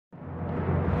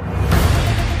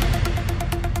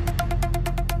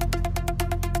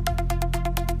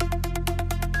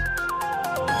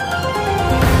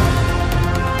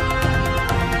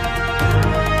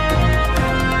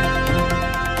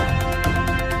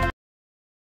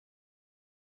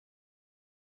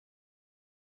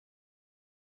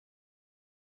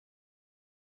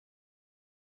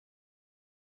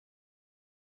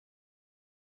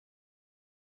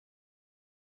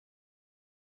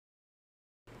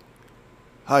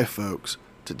Hi folks,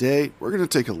 today we're going to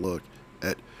take a look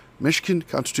at Michigan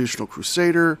Constitutional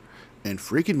Crusader and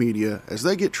Freakin' Media as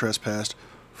they get trespassed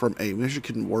from a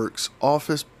Michigan Works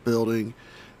office building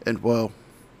and, well,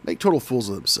 make total fools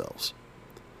of themselves.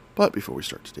 But before we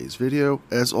start today's video,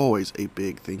 as always, a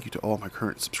big thank you to all my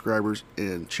current subscribers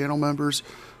and channel members.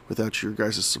 Without your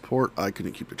guys' support, I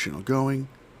couldn't keep the channel going,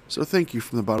 so thank you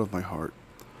from the bottom of my heart.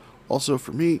 Also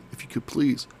for me, if you could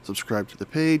please subscribe to the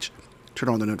page, turn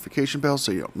on the notification bell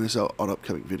so you don't miss out on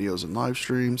upcoming videos and live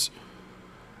streams,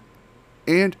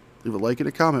 and leave a like and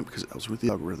a comment because it helps with the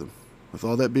algorithm. With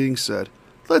all that being said,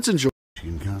 let's enjoy.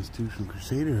 Michigan Constitutional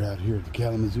Crusader out here at the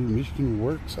Kalamazoo Michigan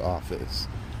Works office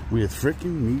with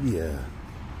Freakin' Media.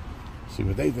 See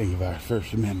what they think of our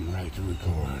First Amendment right to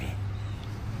record.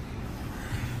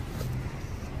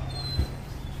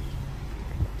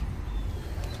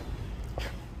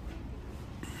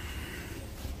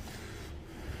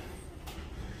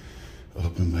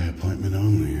 Open by appointment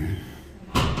only.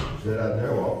 Sit out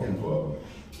there, walk-in club.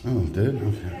 Oh, did?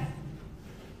 Okay.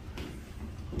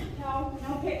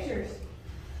 No pictures.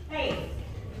 Hey.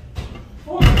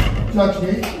 Touch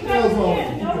me. What's wrong with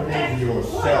you? Keep No your hands to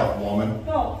yourself, woman.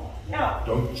 No.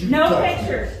 Don't you No touch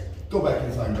pictures. me. Go back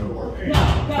inside and go to work. No.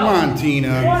 Come on,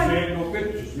 Tina. No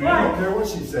pictures, I man. don't care what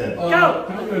she said. Go.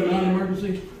 Can I get a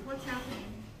non-emergency? What's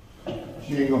happening?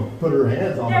 She ain't gonna put her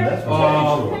hands on me, that's for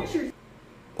Oh. sure. Pictures.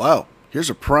 Wow, here's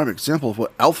a prime example of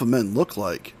what alpha men look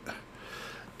like.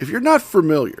 If you're not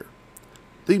familiar,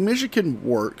 the Michigan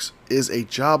Works is a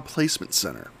job placement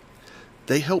center.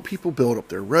 They help people build up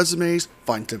their resumes,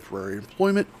 find temporary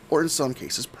employment, or in some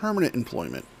cases, permanent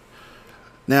employment.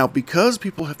 Now, because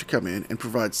people have to come in and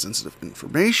provide sensitive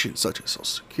information, such as social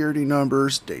security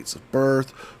numbers, dates of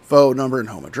birth, phone number, and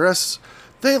home address,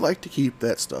 they like to keep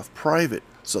that stuff private,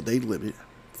 so they limit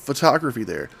photography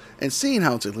there. And seeing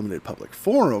how it's a limited public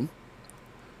forum,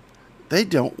 they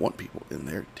don't want people in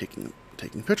there taking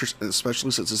pictures, and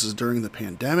especially since this is during the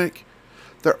pandemic,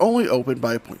 they're only open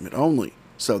by appointment only.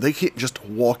 So they can't just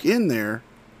walk in there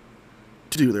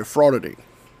to do their frauditing.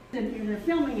 They're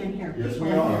filming in here. Yes,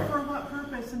 we are. For what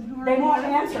purpose and who are They you? won't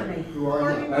answer me. Who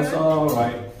are you? That's all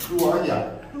right. Who are ya?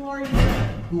 Who are you?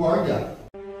 Who are ya?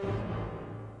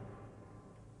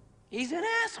 He's an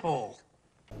asshole.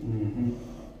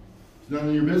 It's none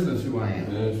of your business who I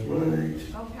am. That's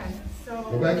right. Okay,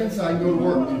 Go so back inside and go to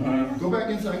work. Go back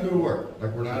inside and go to work.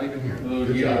 Like we're not even here.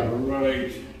 Good Yeah, job.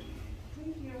 right.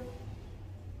 thank you.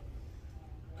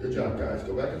 Good job, guys.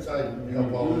 Go back inside and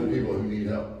help all the people who need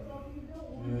help.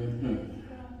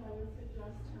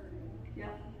 Yeah.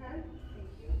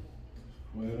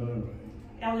 Well, all right.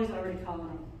 Ellie's already calling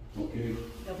them. Okay.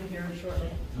 They'll be here shortly.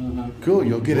 Cool,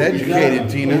 you'll get educated,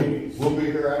 Tina. We'll be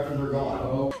here after they're gone.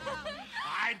 Oh,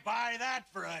 I'd buy that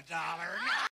for $1.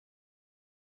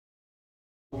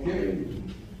 okay.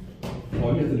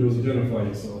 All you have to do is identify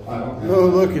yourself. I don't Oh,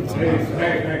 look, it's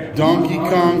Hey. Donkey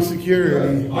Kong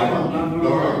Security. Don't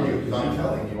argue, because I'm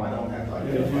telling you, I don't have to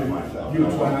identify myself.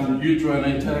 You trying to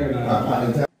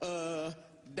antagonize me.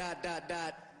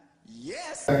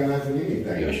 Yes. Recognizing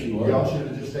anything. Yes, you are. Y'all should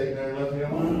have just stayed there and left me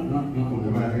alone.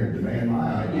 Come out here and demand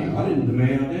my ID. I didn't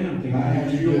demand a damn thing. I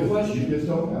asked you a You question. just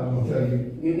told me I was gonna tell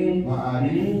you my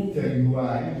ID, tell you who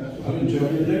I am. That's I what didn't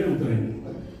tell you a damn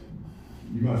thing.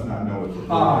 You must not know it's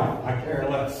a I care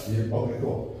less. Okay,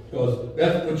 cool. Because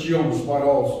that puts you on the spot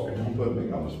also. You put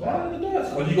me on the spot. It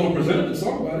does. Well, you're going to present it to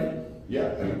somebody. Yeah,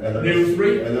 and they're News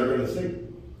three. And they're gonna see.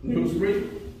 News 3.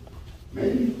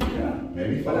 Maybe. Yeah.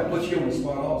 Maybe But that five. puts you on the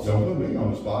spot also. Don't put me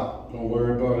on the spot. Don't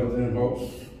worry about it then, boss.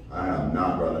 I am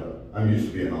not, brother. I'm used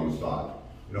to being on the spot.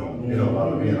 You don't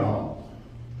bother me at all.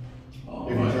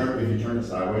 If you turn it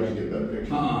sideways, you get a better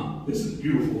picture. This is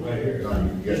beautiful right here. No, you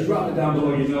can get Just drop it down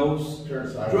below your nose. Turn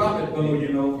it sideways. Drop it below your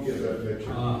You nose. get a better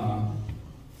picture.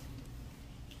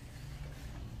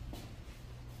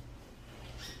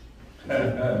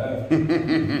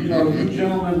 You know, you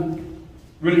gentlemen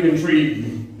really intrigue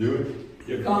me. Do it.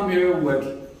 You come here with,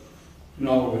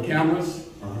 with cameras,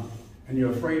 Uh-huh. and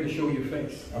you're afraid to show your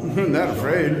face. Not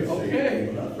afraid. Okay.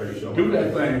 I'm not afraid to show Do my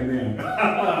that face. thing then.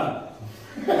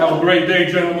 Have a great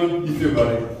day, gentlemen. You too,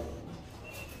 buddy.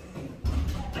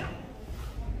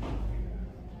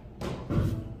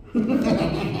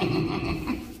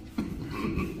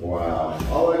 Wow.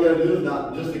 All I gotta do is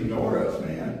not just ignore us,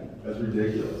 man. That's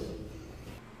ridiculous.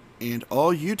 And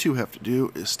all you two have to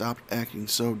do is stop acting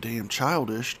so damn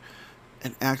childish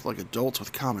and act like adults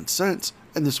with common sense,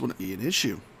 and this wouldn't be an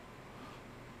issue.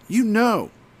 You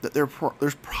know that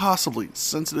there's possibly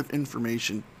sensitive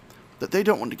information that they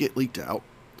don't want to get leaked out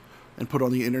and put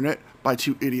on the internet by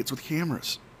two idiots with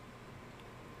cameras.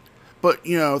 But,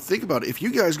 you know, think about it. If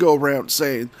you guys go around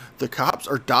saying the cops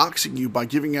are doxing you by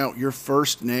giving out your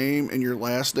first name and your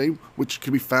last name, which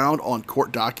can be found on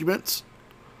court documents,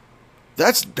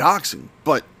 that's doxing.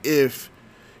 But if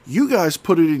you guys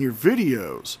put it in your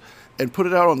videos and put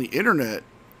it out on the internet,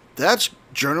 that's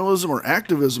journalism or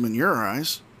activism in your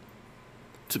eyes.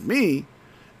 To me,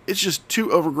 it's just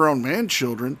two overgrown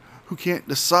man-children who can't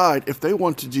decide if they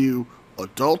want to do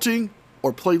adulting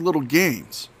or play little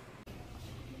games.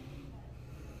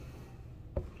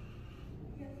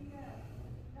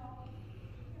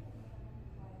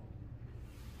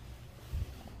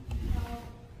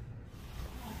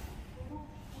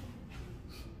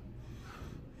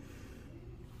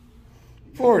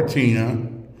 Poor Tina.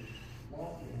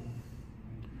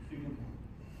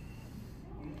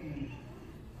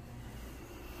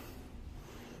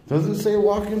 Does it say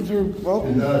walk-ins are It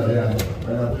welcome? does, yeah.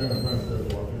 Right out there in front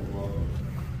says welcome, welcome.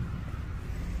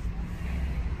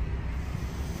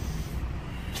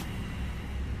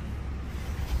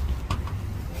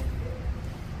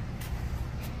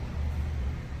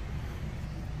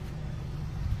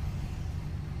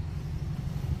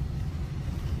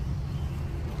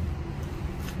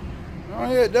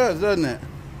 Oh yeah, it does, doesn't it?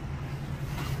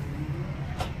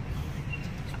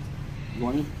 You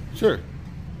want it? Sure.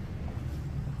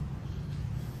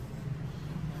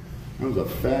 That was a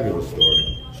fabulous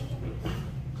story.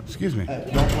 Excuse me. Hey,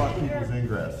 don't block people's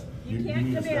ingress. You You can't need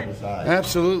to come step in. aside.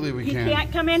 Absolutely we You can.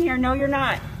 can't come in here. No, you're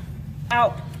not.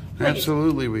 Out. Please.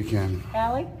 Absolutely we can.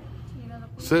 Allie?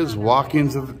 Says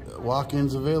walk-ins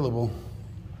available.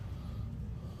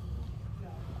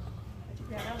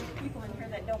 You've got other people in here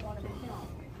that don't want to be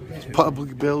filmed. It's a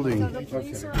public building. So the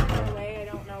police are on their way. I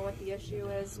don't know what the issue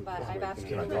is, but I've asked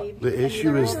you to leave. The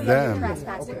issue There is will be a them.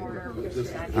 trespassing order.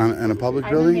 On a public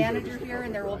I'm the building? manager here,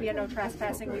 and there will be a no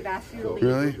trespassing. We've asked you to leave.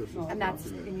 Really?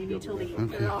 And you need to leave.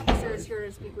 Okay. Your officer is here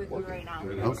to speak with you right now.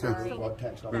 I'm Okay. sorry. What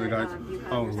text? That, you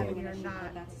have having an issue.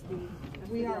 That's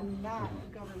We are not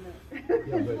government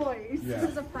employees. This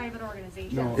is a private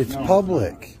organization. It's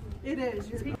public. It is.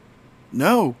 You're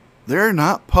No, they're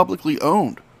not publicly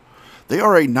owned. They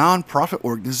are a non-profit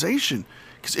organization.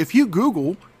 Because if you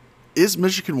Google, is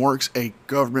Michigan Works a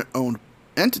government-owned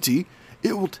entity,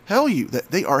 it will tell you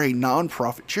that they are a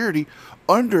non-profit charity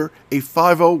under a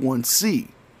 501c.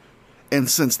 And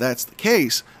since that's the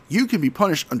case, you can be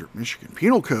punished under Michigan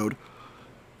Penal Code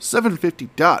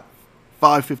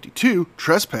 750.552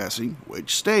 trespassing,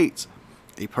 which states,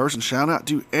 a person shall not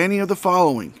do any of the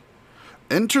following: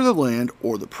 enter the land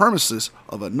or the premises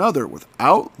of another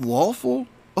without lawful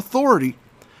authority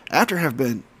after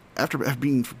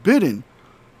being forbidden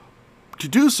to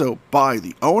do so by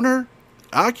the owner,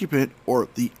 occupant, or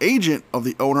the agent of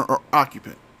the owner or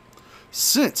occupant.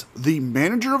 Since the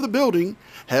manager of the building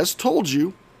has told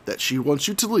you that she wants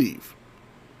you to leave,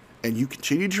 and you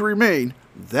continue to remain,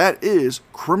 that is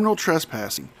criminal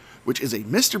trespassing, which is a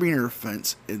misdemeanor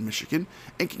offense in Michigan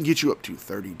and can get you up to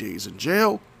 30 days in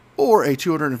jail or a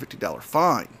 $250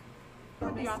 fine.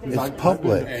 It's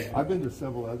public. I've been to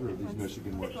several other of these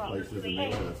Michigan Works places and they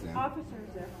let us in. Officers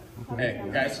there. Hey,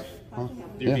 guys,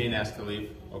 you're Yeah. being asked to leave.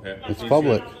 Okay. It's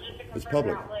public. It's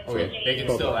public. Okay, they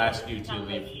can still ask you to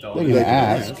leave. The They can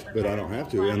ask. But I don't have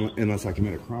to unless I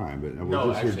commit a crime. But we're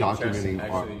No, just here documenting.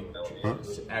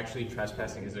 actually,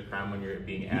 trespassing is a crime when you're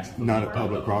being asked to Not leave. at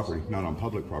public property. Not on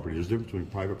public property. There's a difference between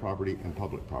private property and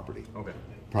public property. Okay.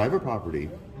 Private property,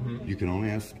 you can only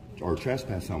ask or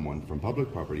trespass someone from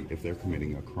public property if they're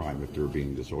committing a crime, if they're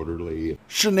being disorderly.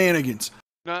 Shenanigans.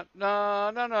 Na na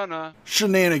na na na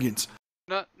Shenanigans.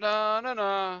 na na na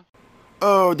na.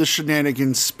 Oh, the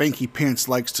shenanigans Spanky Pants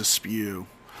likes to spew.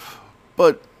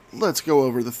 But let's go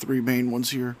over the three main ones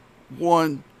here.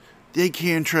 One, they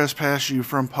can trespass you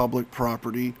from public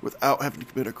property without having to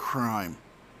commit a crime.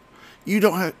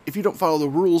 If you don't follow the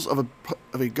rules of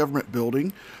a government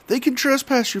building, they can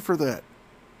trespass you for that.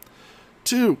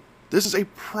 Two, this is a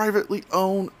privately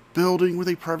owned building with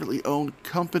a privately owned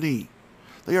company.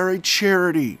 They are a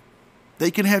charity. They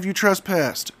can have you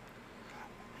trespassed.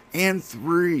 And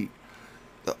three,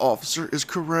 the officer is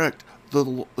correct.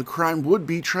 The crime would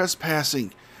be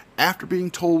trespassing after being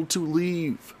told to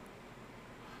leave.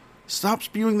 Stop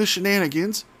spewing the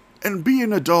shenanigans and be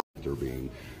an adult. They're being,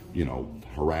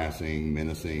 harassing,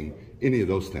 menacing, any of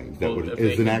those things. That Well, if is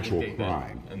they an can actual dictate that,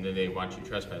 crime. and then they want you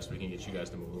trespassed, we can get you guys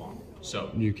to move along. So,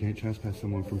 You can't trespass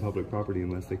someone from public property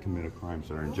unless they commit a crime,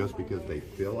 sir. And just because they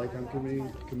feel like I'm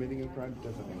committing a crime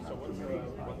doesn't mean I'm committing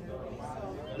a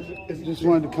crime. Just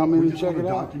wanted to come in and check it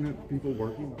out. Document people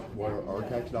working, where our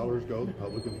tax dollars go, the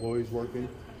public employees working,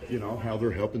 how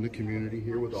they're helping the community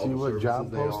here with all See the what services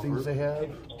job they postings offer. they have.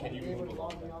 can you move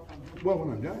along? Well,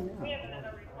 when I'm done, yeah.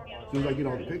 As soon as I get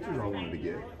all the pictures I wanted to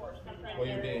get. Well,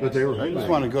 you're being But they were. I just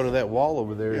want to go to that wall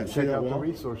over there and Yeah, check see that out the wall?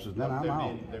 resources. Then I'm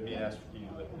out. They're being asked for you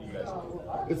guys.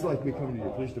 It's like me coming to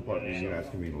your police department and you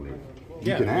asking me to leave. You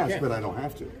Yeah, can you ask, can. but I don't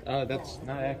have to. That's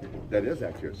not accurate. That is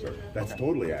accurate, sir. That's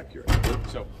totally accurate.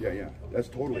 So, Yeah, that's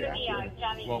totally accurate.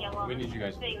 well, we need you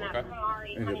guys to leave, okay?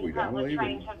 And if we don't leave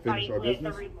and finish our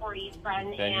business,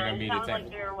 Then you're going to be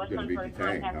detained. you're going to be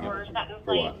detained, huh?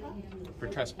 For what? For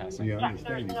trespassing. Yeah, I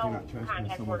understand. You cannot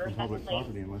trespass someone from public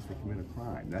property unless they commit a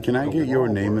crime. That's Can how I the get your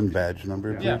law name and works. badge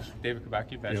number, please? Yeah, David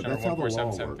Kabaki, badge Yeah, number that's how the law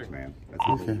 14773. works, man. That's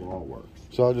how the law works.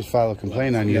 So I'll just file a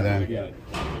complaint on you then. Yeah.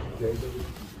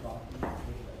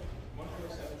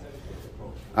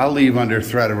 I'll leave under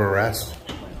threat of arrest.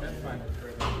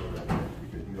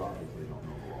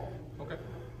 Okay.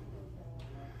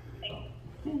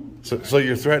 So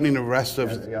you're threatening arrest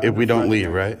us if we don't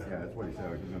leave, right? Yeah, that's what he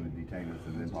said. He's going to detain us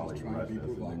and then probably arrest us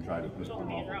and then try to put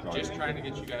some awful charges. Just trying to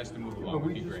get you guys to move But along would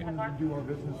we be just great. wanted to do our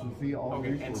business and see all the Okay,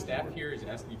 and resources. staff here is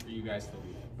asking for you guys to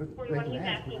leave. But they can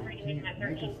ask, but they can't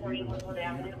make us leave unless we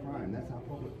commit a crime. That's how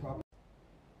public property.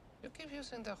 You keep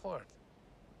using the word.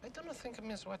 I don't think it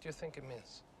means what you think it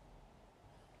means.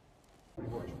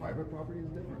 works. Private property is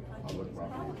different. Public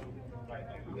property.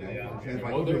 Well,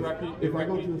 If I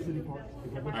go to a city park,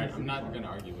 I'm not going to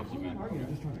argue with you, man. I'm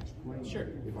just trying to explain. Sure.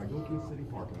 If I go to a city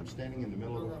park and I'm standing in the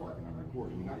middle of a park and I'm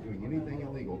recording, you're not doing anything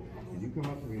illegal, and you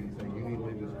come up to me and say you need to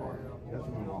leave this park, that's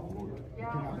an unlawful order. You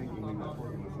cannot make me leave that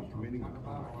park unless I'm committing a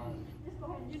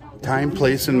crime. Time,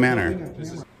 place, and manner.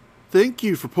 Thank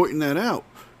you for pointing that out,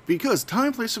 because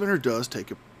time, place, and manner does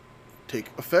take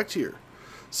effect here.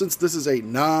 Since this is a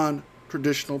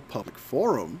non-traditional public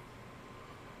forum,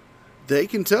 they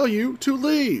can tell you to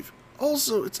leave.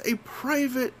 Also, it's a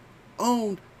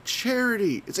private-owned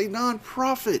charity. It's a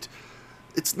non-profit.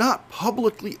 It's not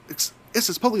publicly, yes,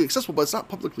 it's publicly accessible, but it's not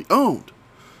publicly owned.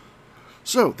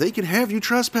 So they can have you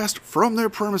trespassed from their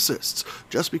premises.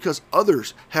 Just because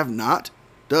others have not,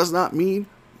 does not mean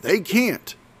they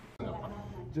can't.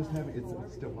 Just having,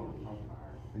 it's still public property.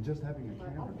 And just having a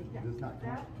camera does not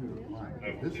constitute a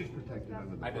crime. This is protected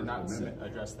under the I did not First Amendment.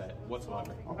 address that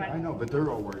whatsoever. Okay, I know, but they're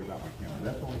all worried about my camera.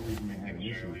 That's the only reason they have an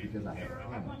issue is because I have a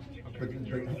camera.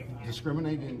 But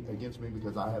discriminating against me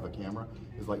because I have a camera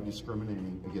is like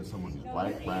discriminating against someone who's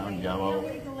black, brown, yellow,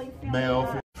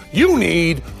 male. You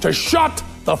need to shut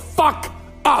the fuck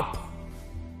up!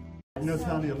 No, it's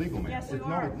not illegal, man. Yes, It's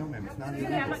you are. no, ma'am, it's not You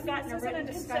illegal. haven't gotten a written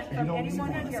consent You from don't need anyone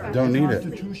in one. here. Don't need The it.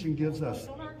 Constitution gives us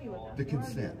the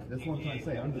consent. That's what I'm trying to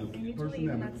say. Under the First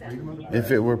Amendment, freedom of the press.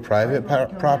 If it were private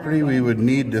property, we would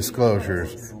need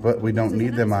disclosures, but we don't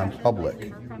need them on public.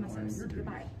 You understand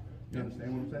what I'm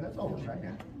saying? That's all we're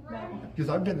saying. Because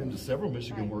I've been into several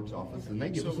Michigan Works offices, and they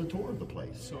give us a tour of the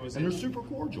place. And they're super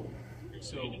cordial.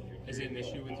 So, is it an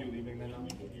issue with you leaving then?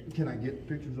 Can I get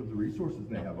pictures of the resources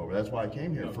they have over? That's why I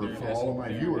came here, for all of my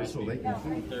viewers, so they can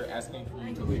see. They're asking for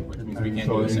you to leave, which means we And can't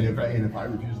so, do this and anymore. if I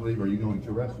refuse to leave, are you going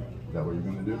to arrest me? Is that what you're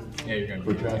going to do? Yeah, you're going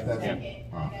For to trespassing?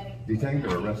 Detained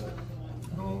or arrested?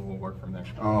 We'll work from there.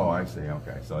 Oh, I see.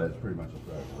 Okay, so that's pretty much a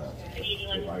threat of arrest.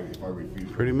 If I refuse.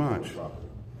 to Pretty leave much. the property.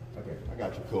 Okay, I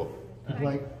got you. Cool.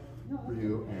 Complaint for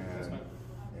you and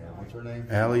what's her name?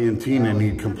 Allie and Tina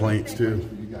need complaints too.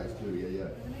 For you guys too. Yeah.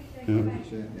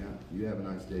 100%, yeah. You have a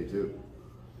nice day too.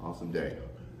 Awesome day.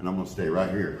 And I'm gonna stay right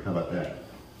here. How about that?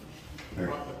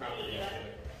 There.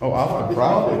 Oh, off the It's public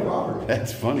property? property.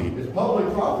 That's funny. It's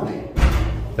public property.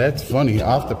 That's funny.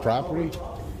 Off the property?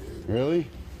 Really?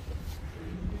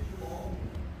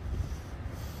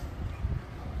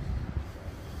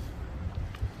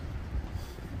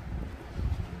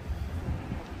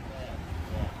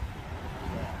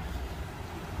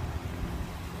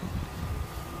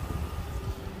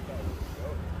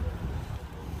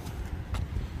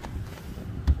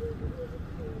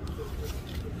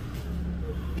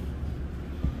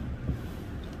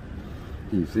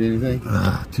 Can you see anything?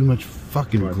 Too much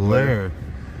fucking glare.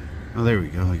 Oh, there we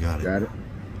go. I got it. Got it?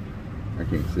 I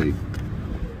can't see.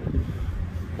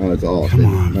 Oh, that's off. Come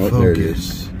on, oh, focus. there it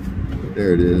is.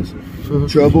 There it is.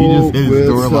 Focus. Trouble He just hit his with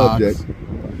door locks.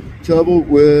 subject. Trouble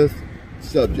with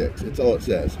subjects. That's all it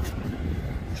says.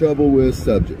 Trouble with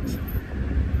subjects.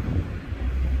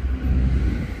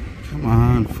 Come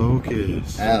on,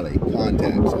 focus. Allie,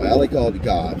 contact. So Allie called the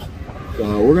cops.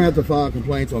 So we're gonna have to file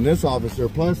complaints on this officer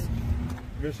plus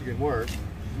Michigan Works.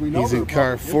 We know He's in they're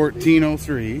car public.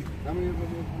 1403. How many of them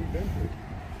have we been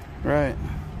through? Right.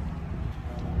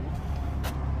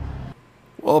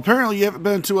 Well, apparently you haven't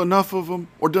been to enough of them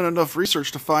or done enough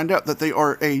research to find out that they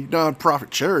are a non-profit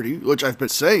charity, which I've been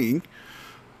saying.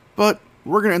 But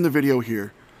we're going to end the video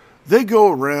here. They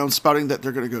go around spouting that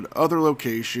they're going to go to other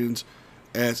locations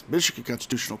as Michigan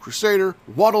Constitutional Crusader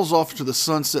waddles off into the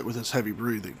sunset with his heavy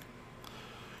breathing.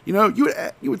 You know,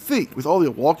 you would think with all the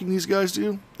walking these guys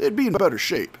do, they'd be in better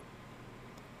shape.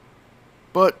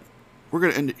 But we're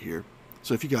going to end it here.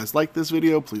 So if you guys like this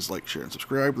video, please like, share, and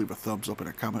subscribe. Leave a thumbs up and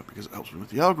a comment because it helps me with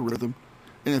the algorithm.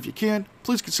 And if you can,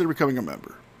 please consider becoming a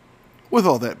member. With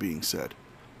all that being said,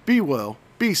 be well,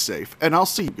 be safe, and I'll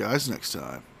see you guys next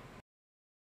time.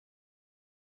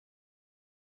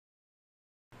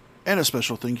 And a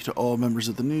special thank you to all members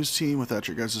of the news team. Without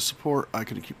your guys' support, I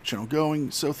couldn't keep the channel going,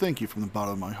 so thank you from the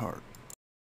bottom of my heart.